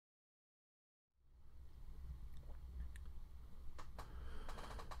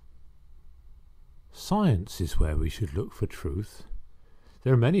Science is where we should look for truth.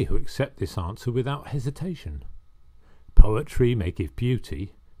 There are many who accept this answer without hesitation. Poetry may give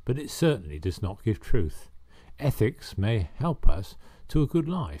beauty, but it certainly does not give truth. Ethics may help us to a good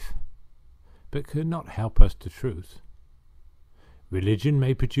life, but cannot help us to truth. Religion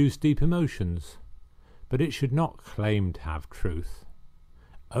may produce deep emotions, but it should not claim to have truth.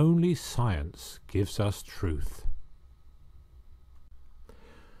 Only science gives us truth.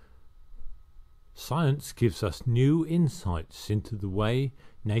 Science gives us new insights into the way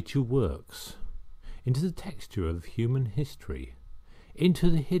nature works, into the texture of human history,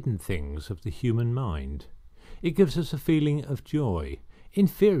 into the hidden things of the human mind. It gives us a feeling of joy,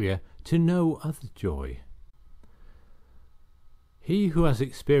 inferior to no other joy. He who has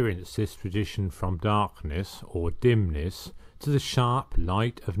experienced this tradition from darkness or dimness to the sharp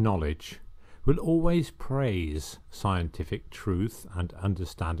light of knowledge will always praise scientific truth and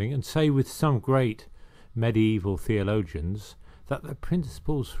understanding, and say with some great medieval theologians that the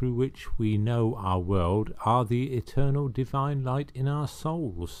principles through which we know our world are the eternal divine light in our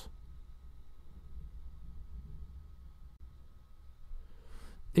souls.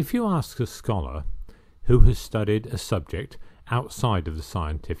 If you ask a scholar who has studied a subject outside of the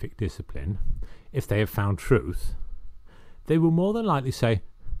scientific discipline if they have found truth, they will more than likely say,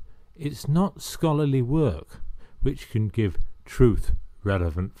 it's not scholarly work which can give truth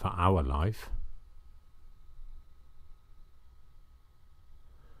relevant for our life.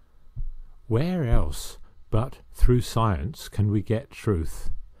 Where else but through science can we get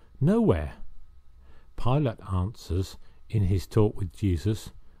truth? Nowhere. Pilate answers in his talk with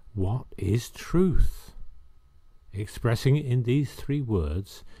Jesus, "What is truth?" expressing in these three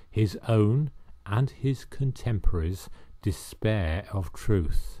words his own and his contemporaries' despair of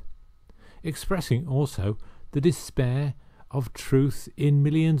truth, expressing also the despair of truth in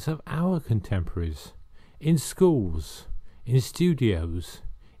millions of our contemporaries, in schools, in studios,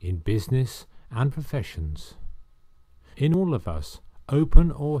 in business and professions. In all of us,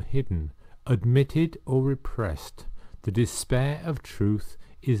 open or hidden, admitted or repressed, the despair of truth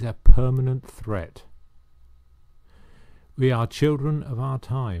is a permanent threat. We are children of our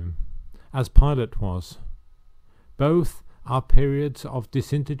time, as Pilate was. Both are periods of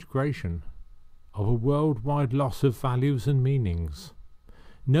disintegration, of a worldwide loss of values and meanings.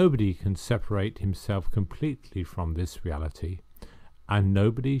 Nobody can separate himself completely from this reality, and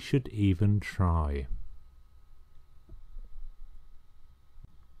nobody should even try.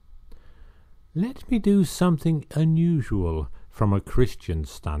 Let me do something unusual from a Christian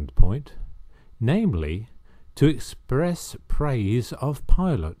standpoint, namely, to express praise of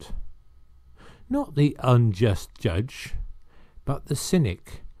Pilate. Not the unjust judge, but the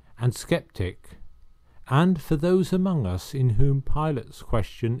cynic and skeptic, and for those among us in whom Pilate's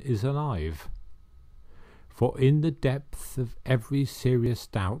question is alive. For in the depth of every serious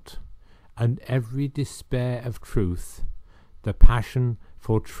doubt and every despair of truth, the passion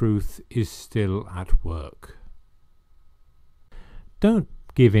for truth is still at work. Don't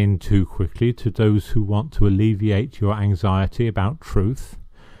give in too quickly to those who want to alleviate your anxiety about truth.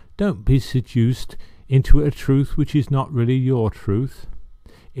 Don't be seduced into a truth which is not really your truth,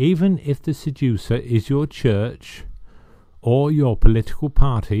 even if the seducer is your church, or your political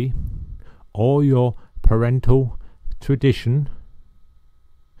party, or your parental tradition.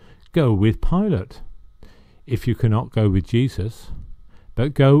 Go with Pilate, if you cannot go with Jesus,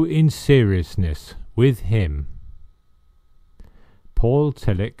 but go in seriousness with him. Paul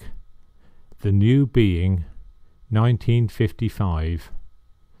Tillich, The New Being, 1955,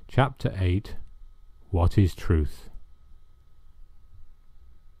 Chapter 8, What is Truth?